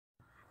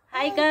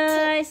Hi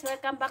guys!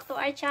 Welcome back to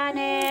our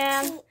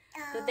channel.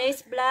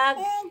 Today's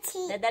vlog,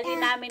 dadalhin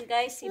namin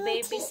guys si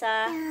baby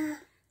sa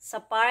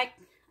park.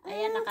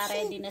 Ayan,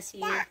 naka-ready na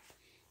si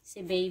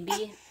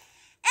baby.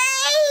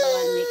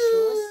 Make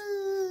shoes.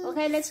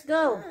 Okay, let's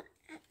go.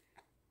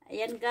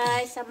 Ayan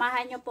guys,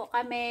 samahan nyo po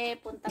kami.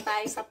 Punta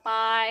tayo sa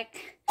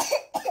park.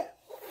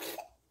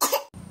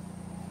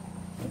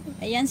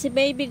 Ayan si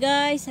baby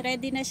guys,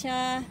 ready na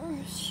siya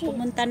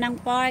pumunta ng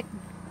park.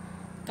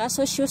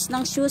 Kaso shoes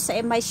ng shoes,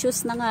 may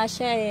shoes na nga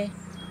siya eh.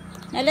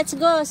 Now let's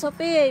go,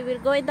 Sophia,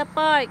 we'll go in the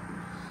park.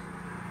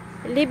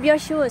 Leave your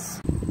shoes.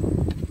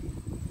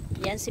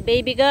 Ayan si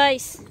baby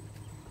guys.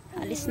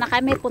 Alis na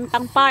kami,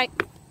 puntang park.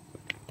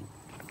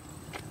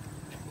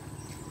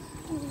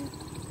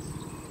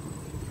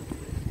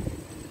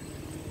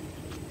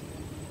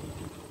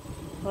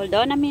 Hold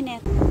on a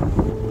minute.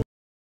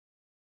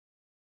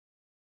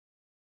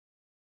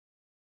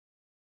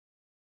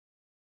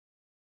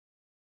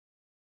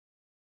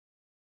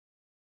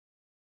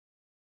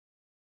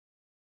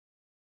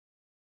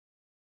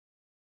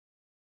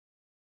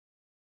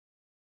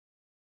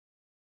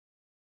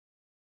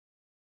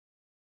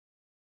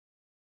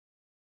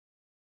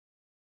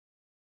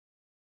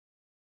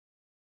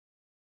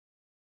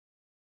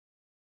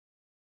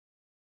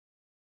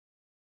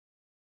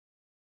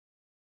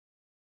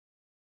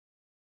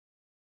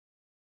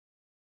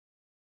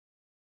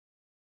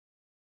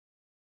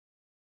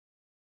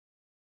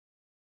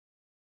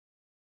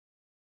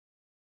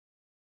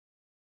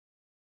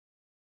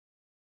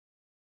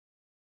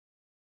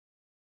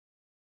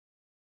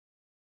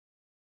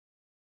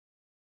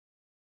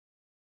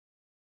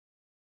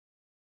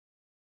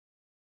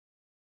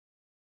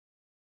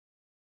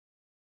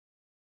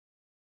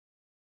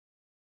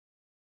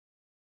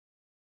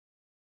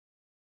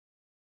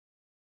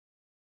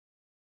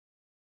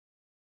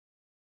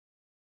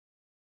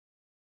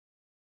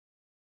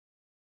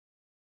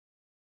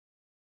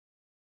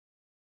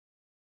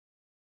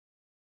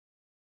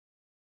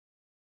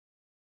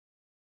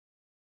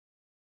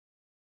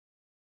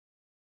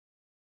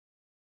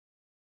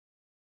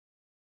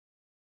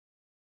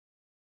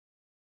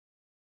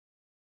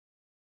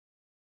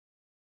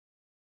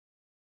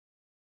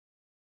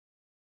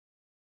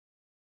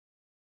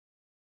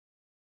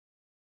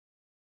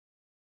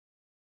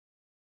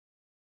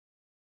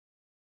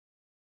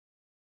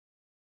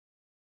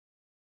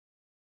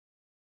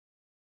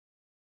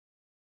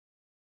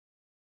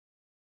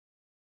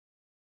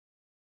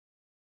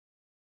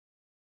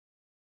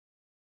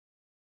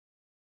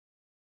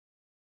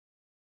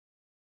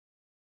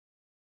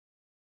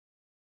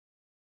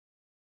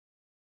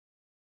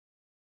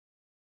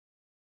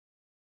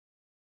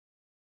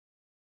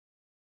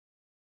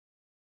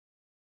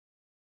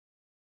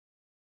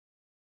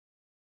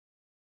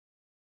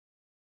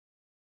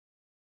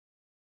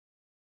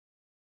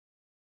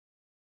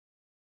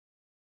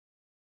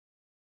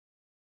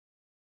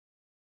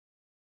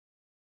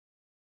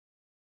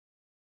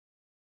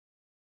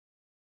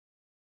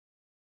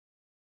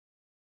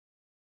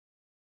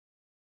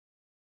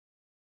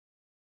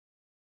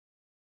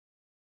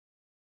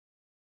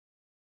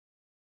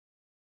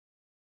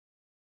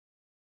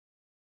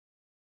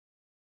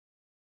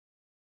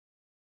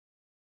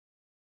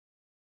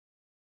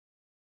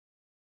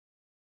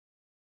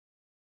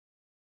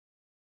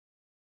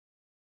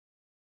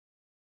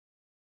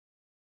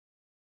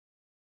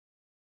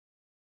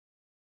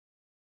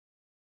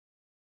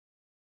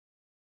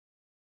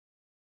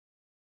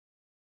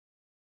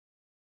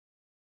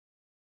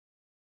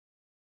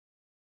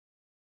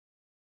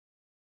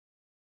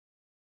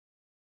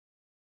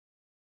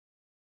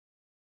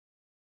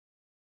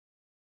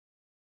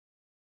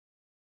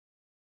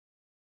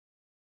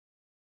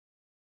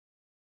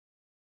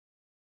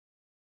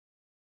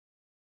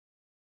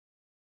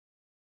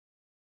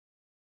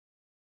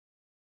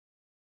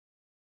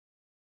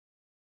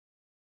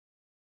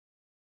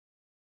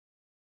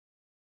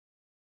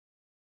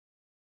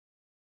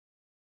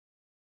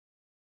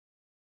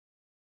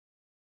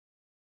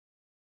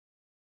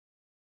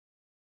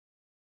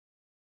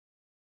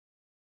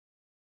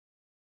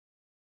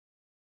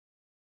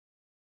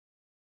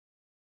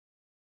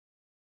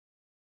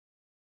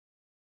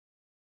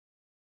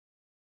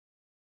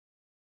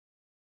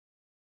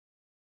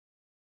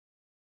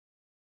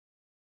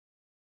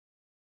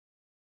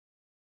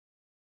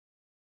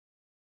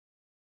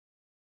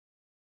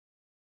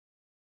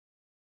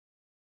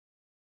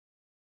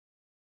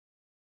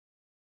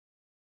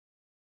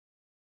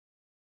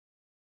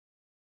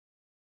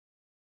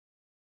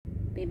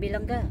 Baby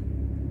Langga,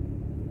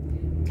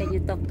 can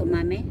you talk to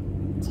mommy?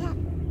 Jump.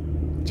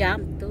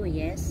 Jump too,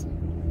 yes.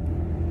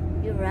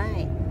 You're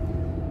right.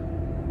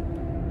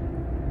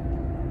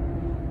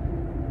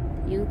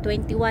 Yung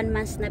 21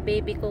 months na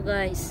baby ko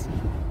guys,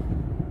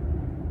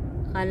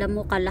 akala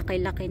mo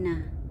kalaki-laki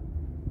na.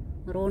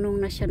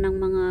 Marunong na siya ng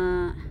mga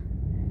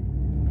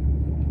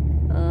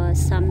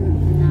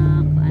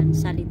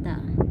salita.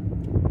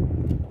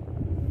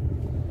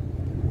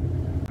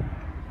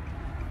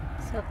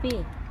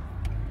 Sophie,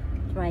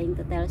 trying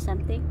to tell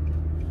something?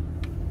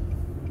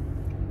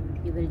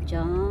 You will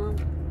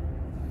jump.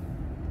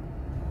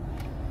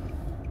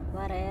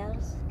 What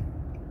else?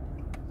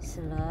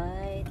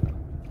 Slide.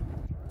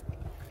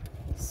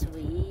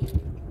 Swing.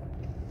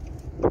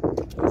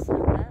 Isa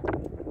nga.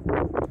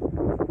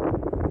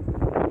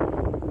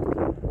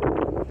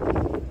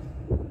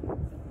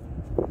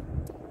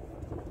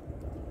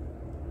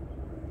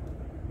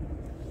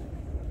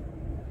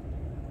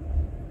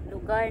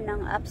 Lugar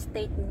ng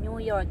upstate New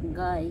York,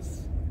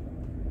 guys.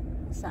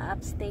 Sa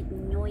upstate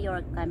New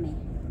York kami.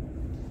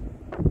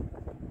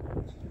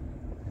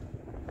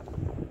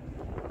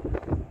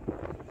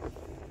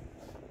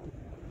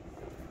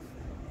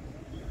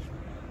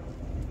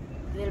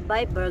 We'll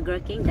buy Burger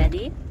King,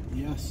 Daddy?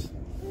 Yes.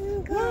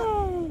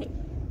 Yay!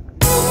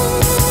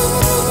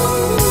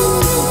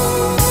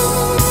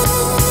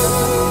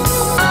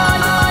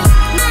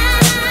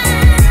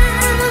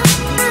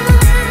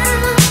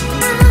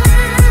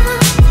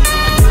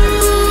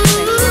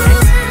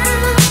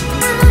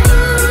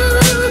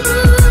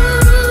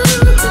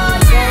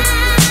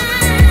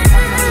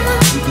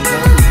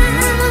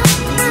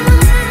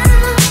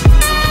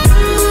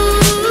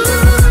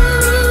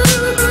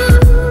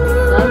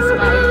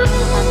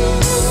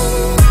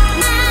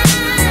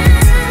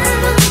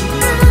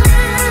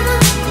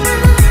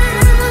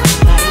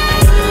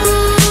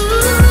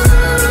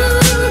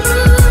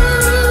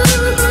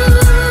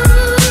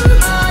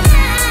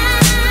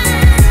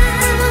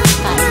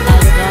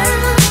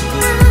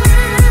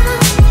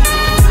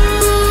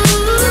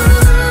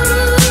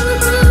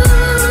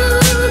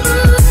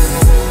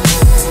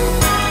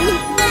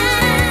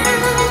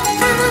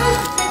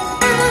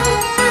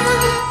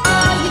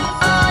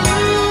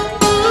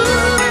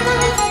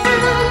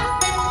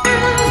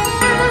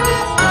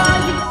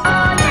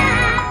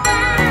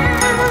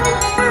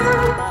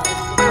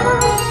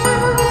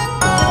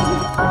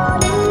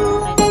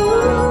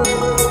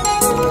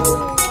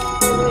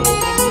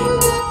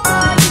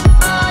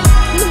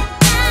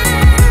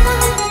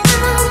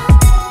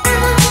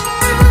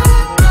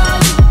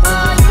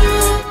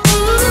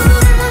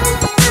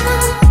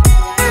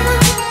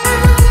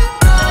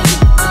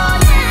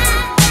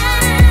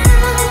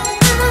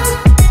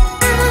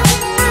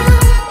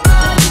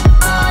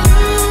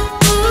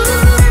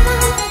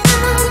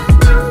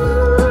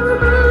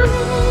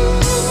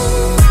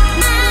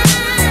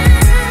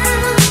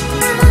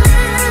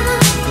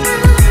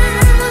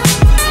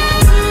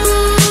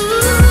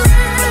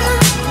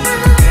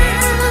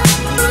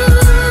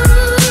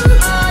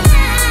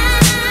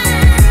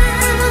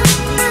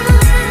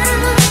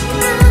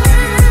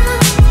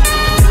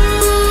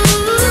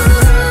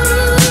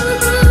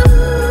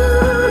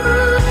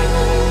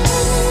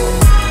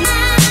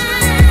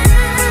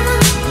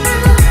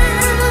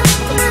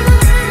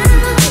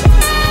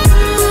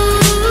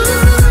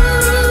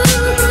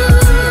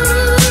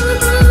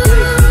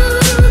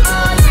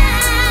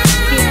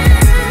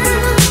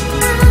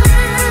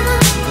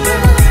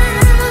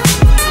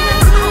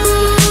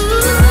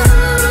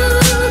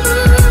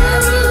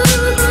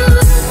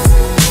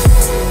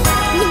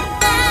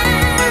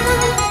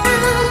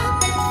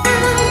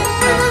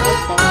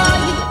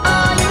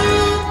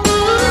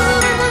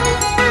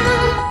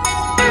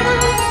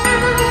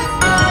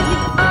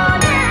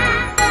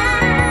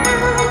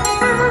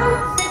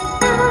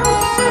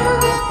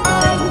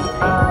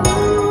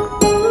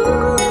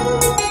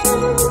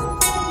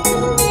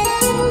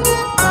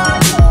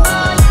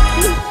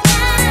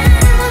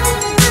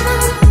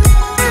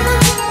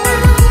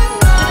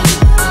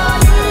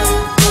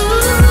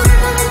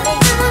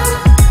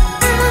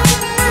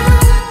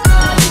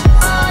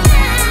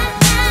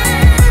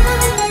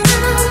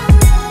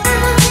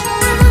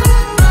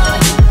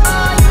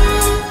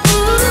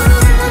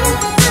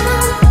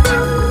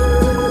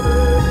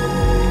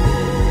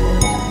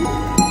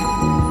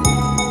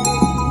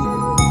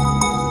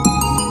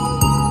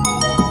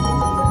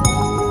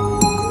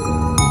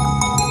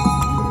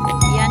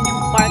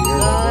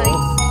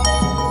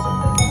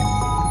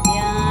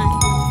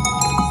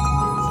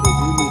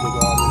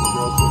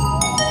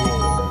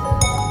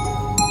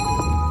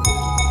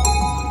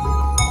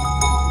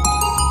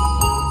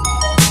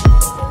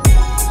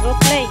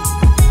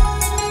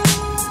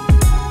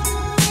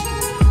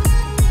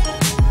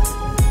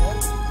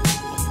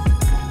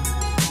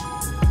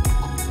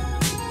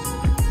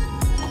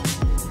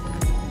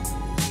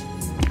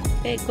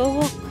 Okay, go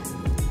walk.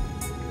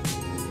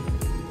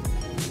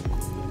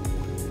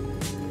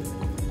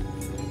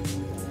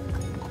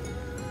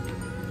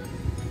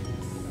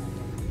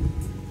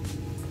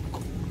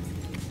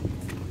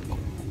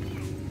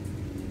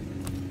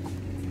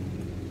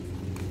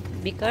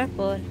 Be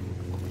careful.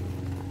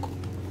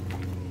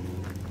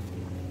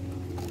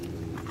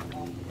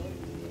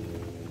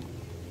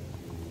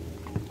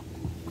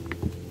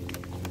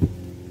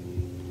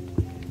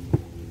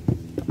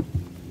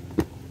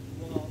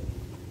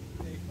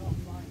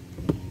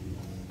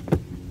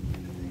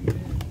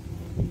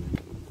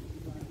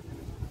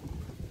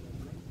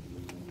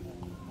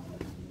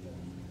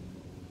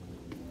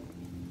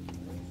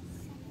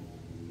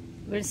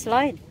 We'll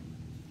slide.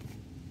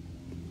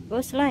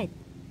 Go slide.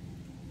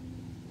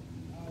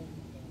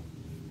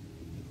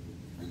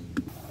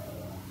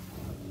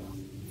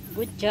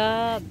 Good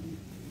job.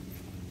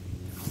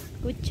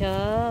 Good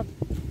job.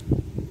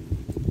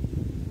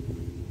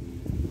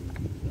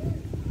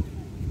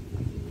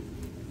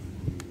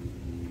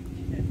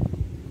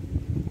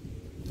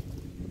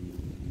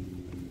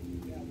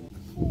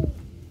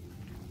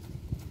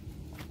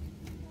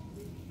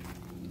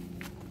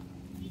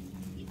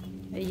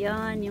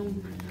 Ayan,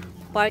 yung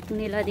park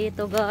nila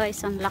dito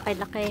guys. Ang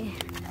laki-laki.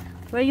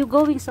 Where are you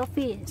going,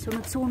 Sophie?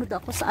 Sunod-sunod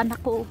ako sa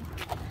anak ko.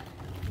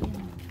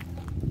 Ayan.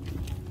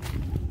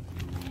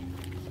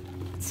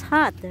 It's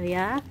hot,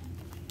 yeah?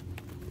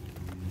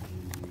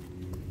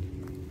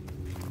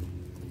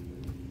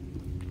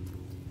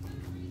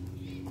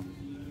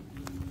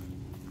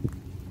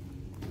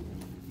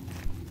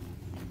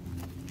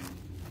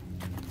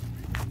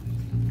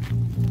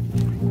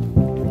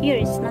 Here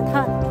it's not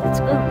hot.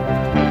 Let's go.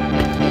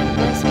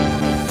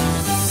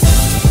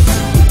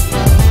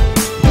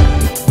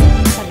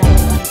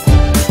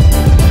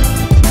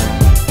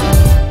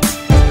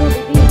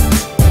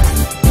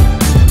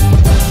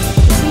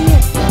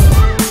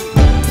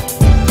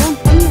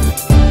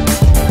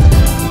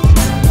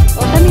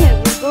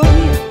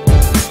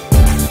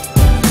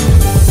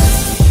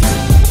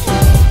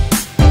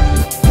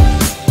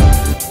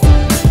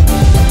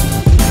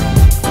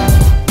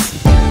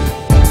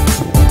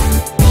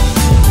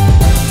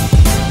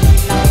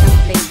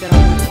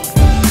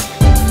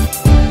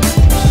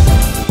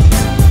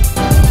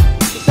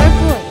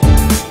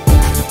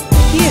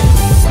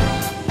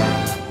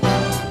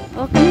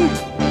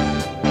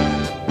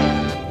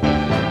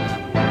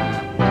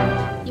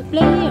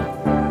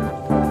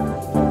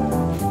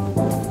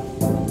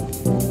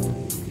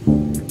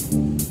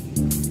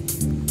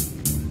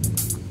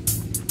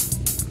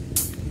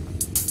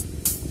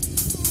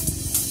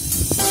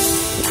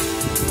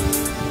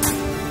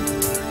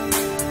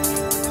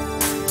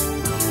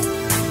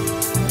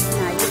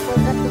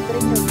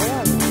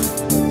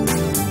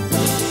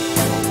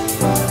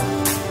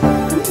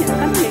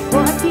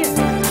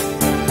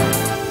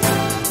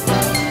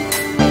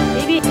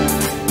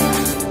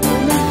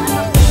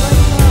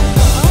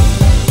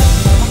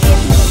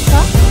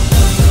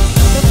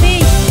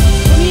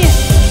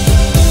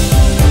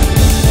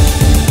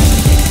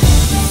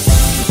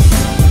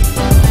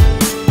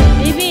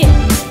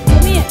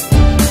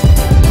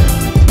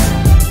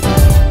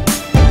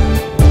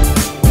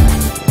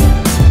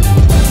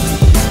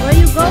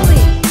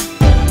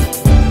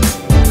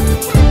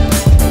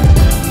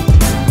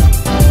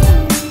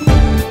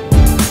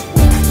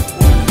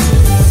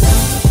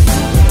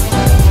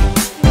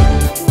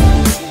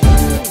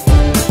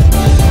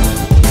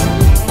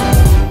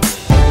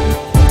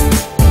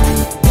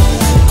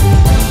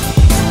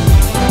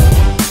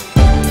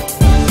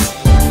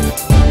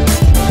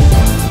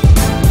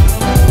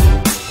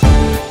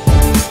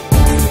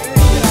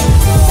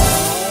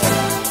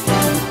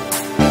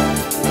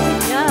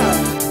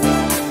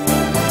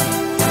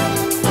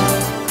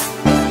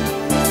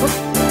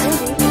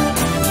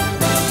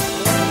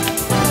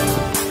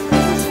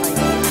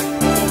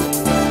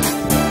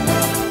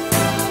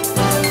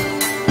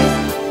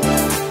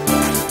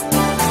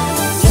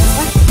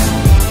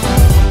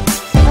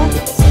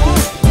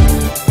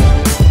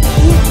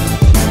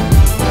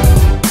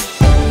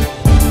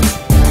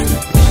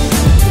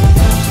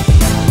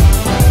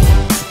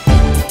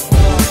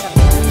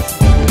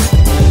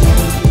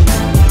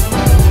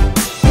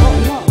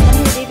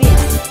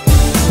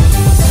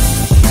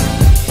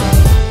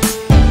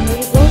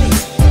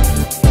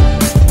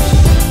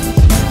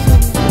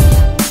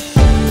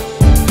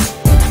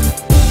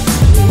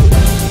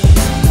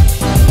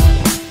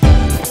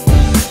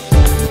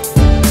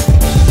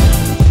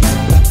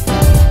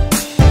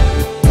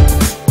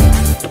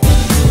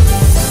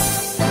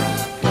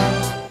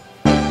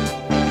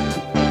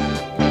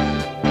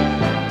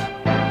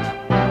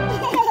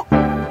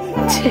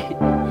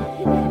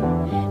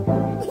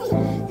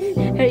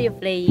 Are you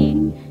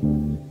playing?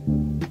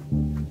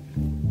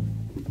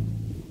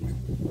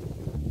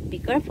 Be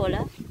careful,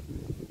 ah.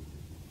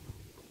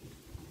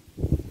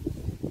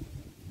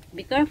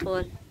 Be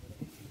careful.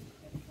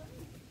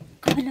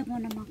 Kala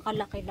mo naman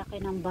kalaki-laki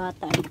ng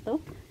bata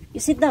ito. You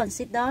sit down,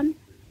 sit down.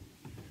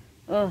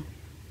 Oh.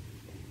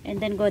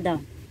 And then go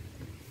down.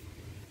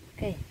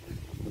 Okay.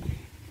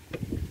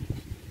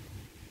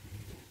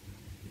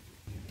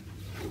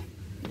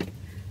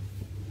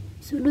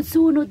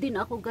 Sunod-sunod din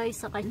ako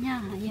guys sa kanya.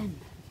 Ayan.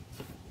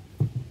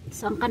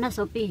 Saan ka na,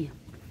 Sophie?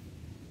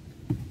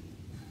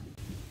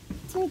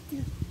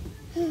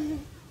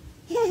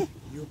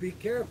 You be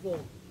careful.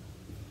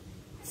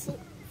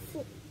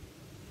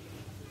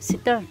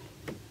 Sit down.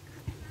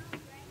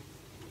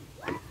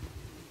 Are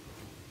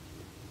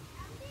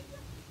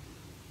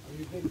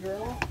you a big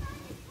girl?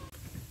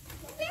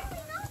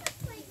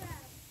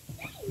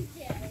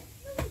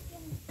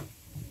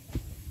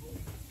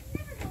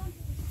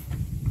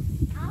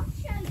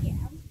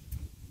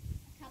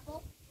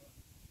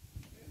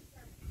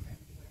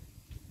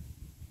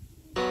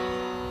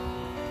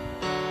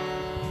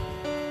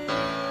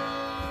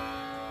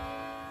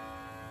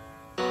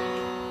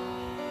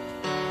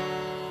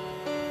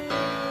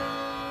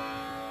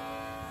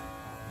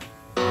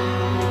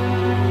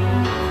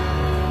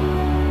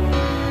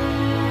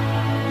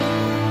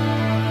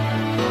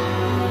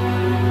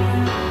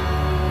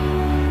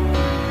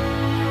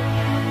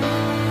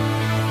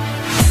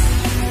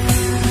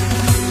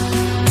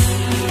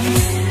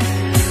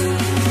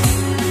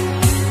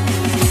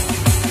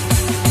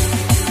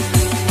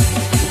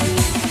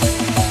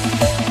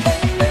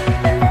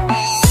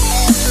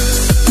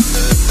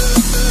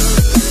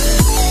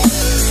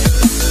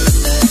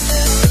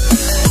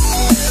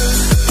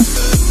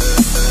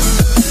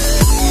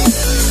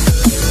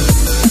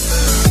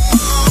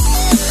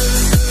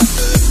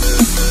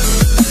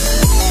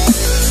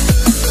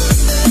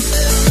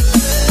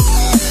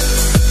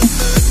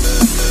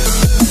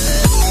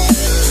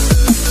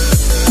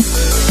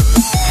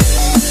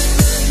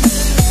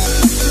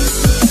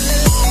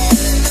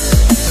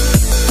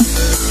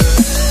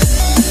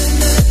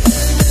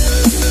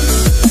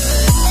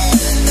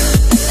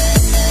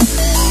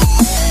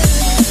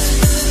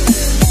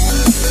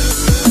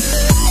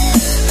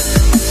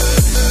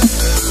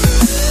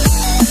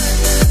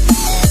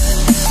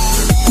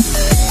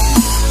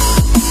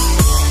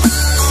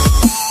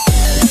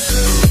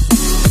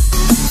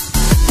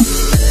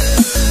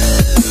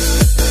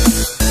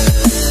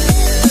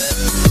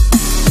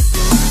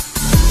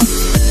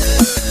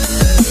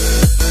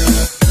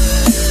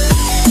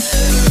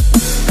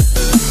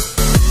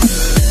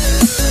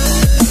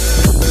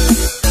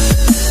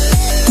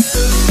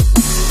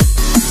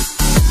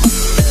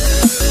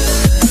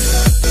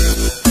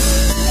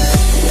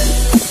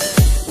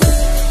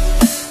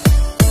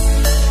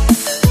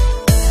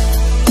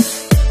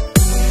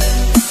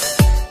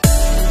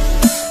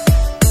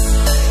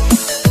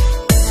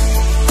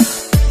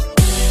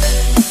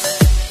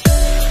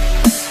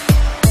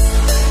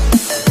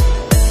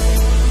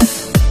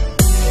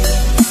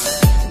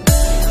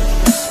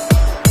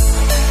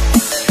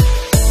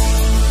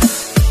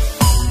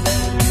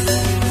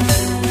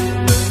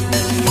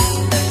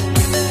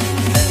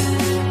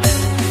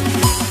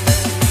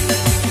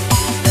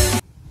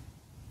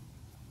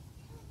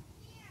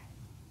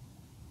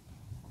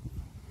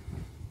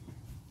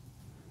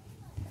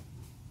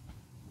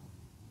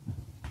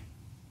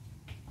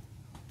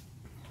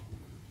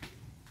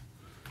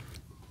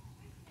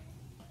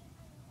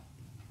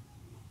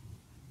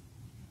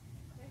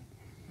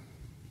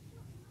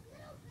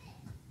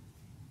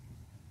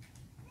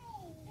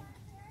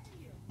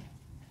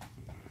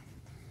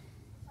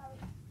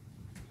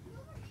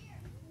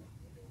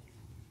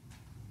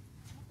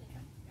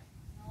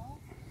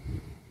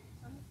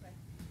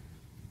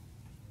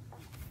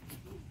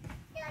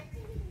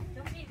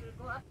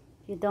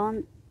 You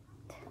don't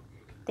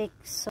take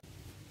so.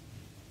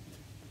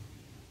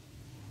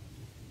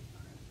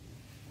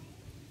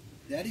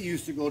 Daddy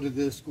used to go to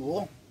this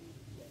school.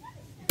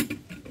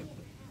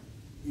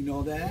 You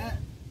know that?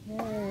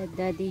 Yeah,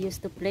 Daddy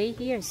used to play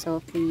here,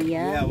 Sophia.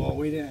 Yeah, well,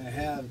 we didn't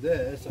have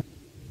this.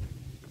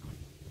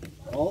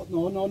 Oh,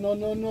 no, no, no,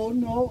 no, no,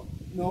 no,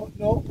 no,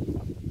 no.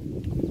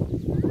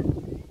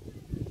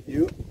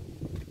 You,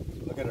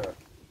 look at her.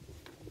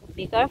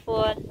 Be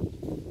careful.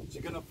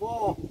 She's gonna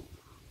fall.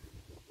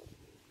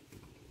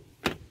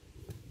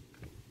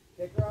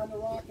 Take her on the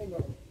rocking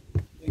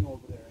thing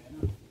over there,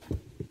 Anna.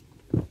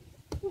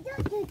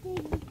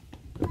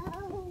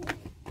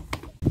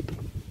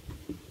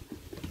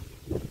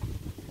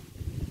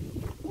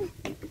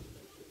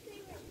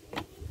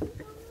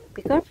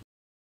 Be careful.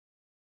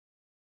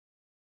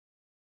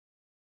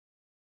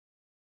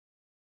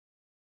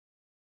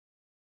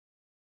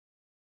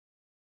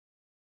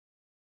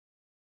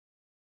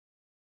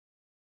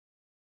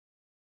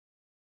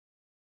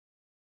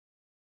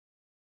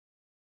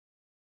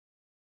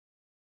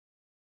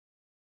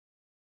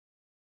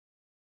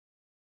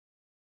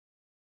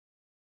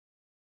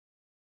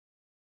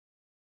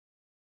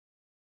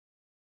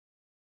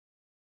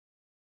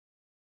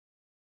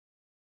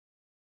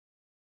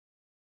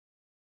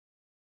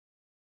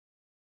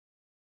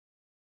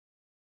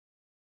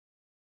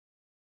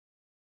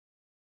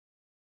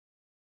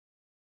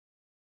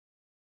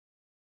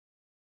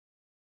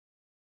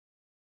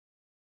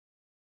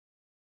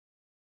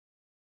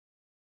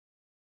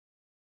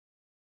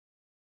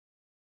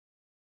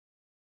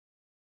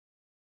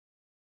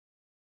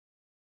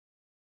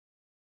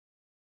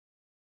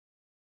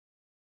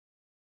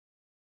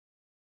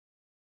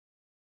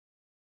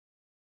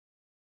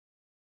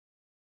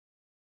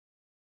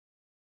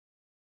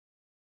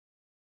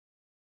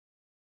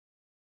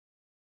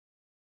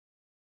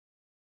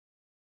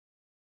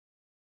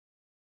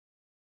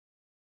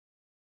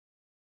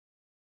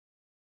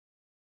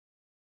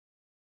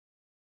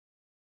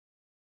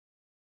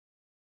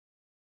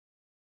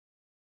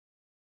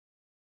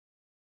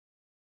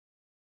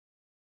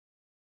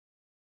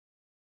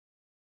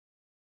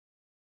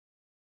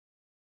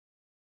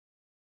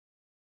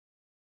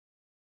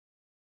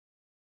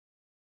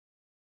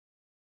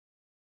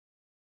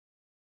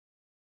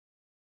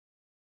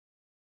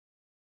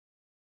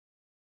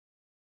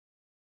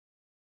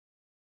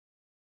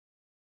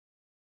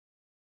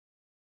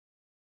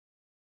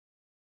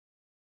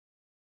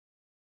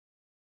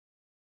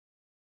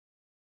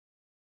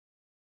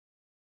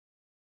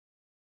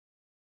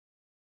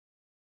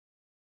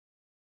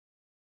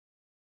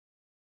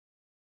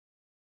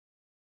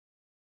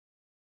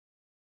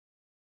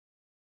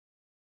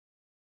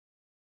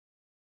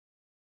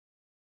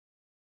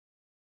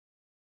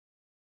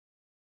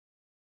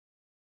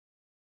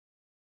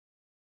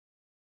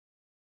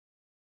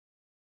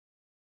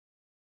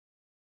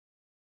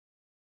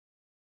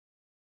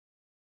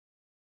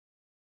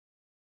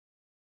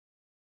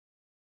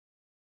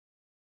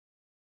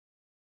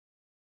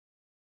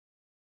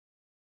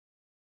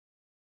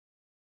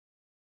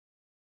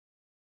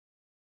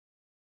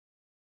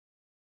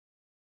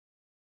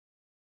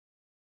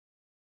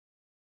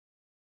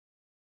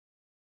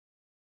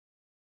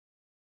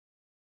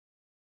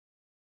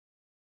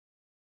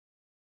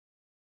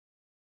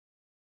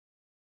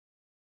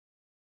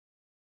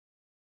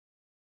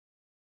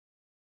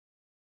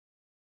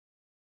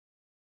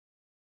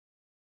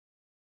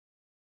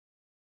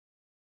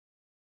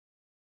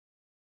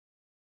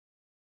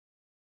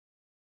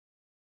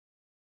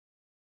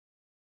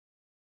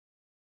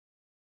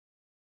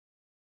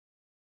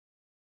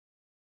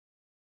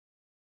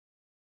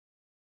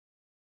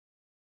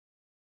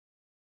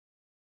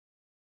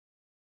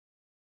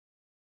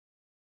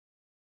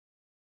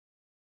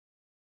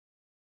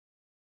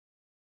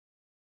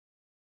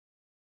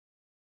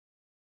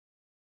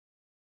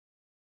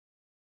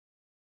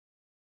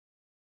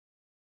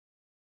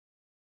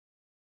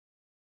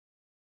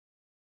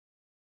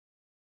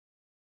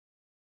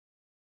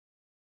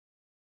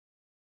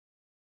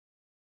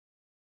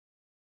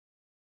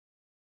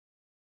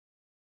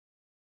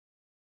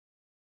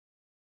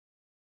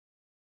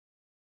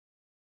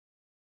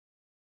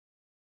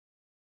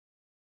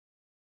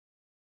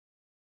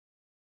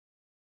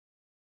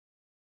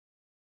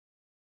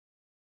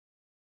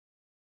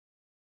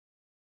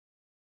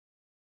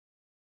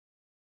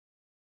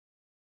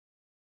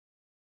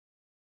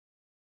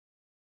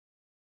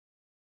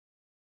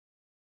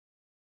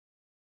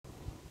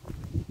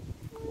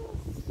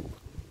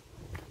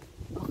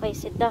 Okay,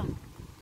 sit down.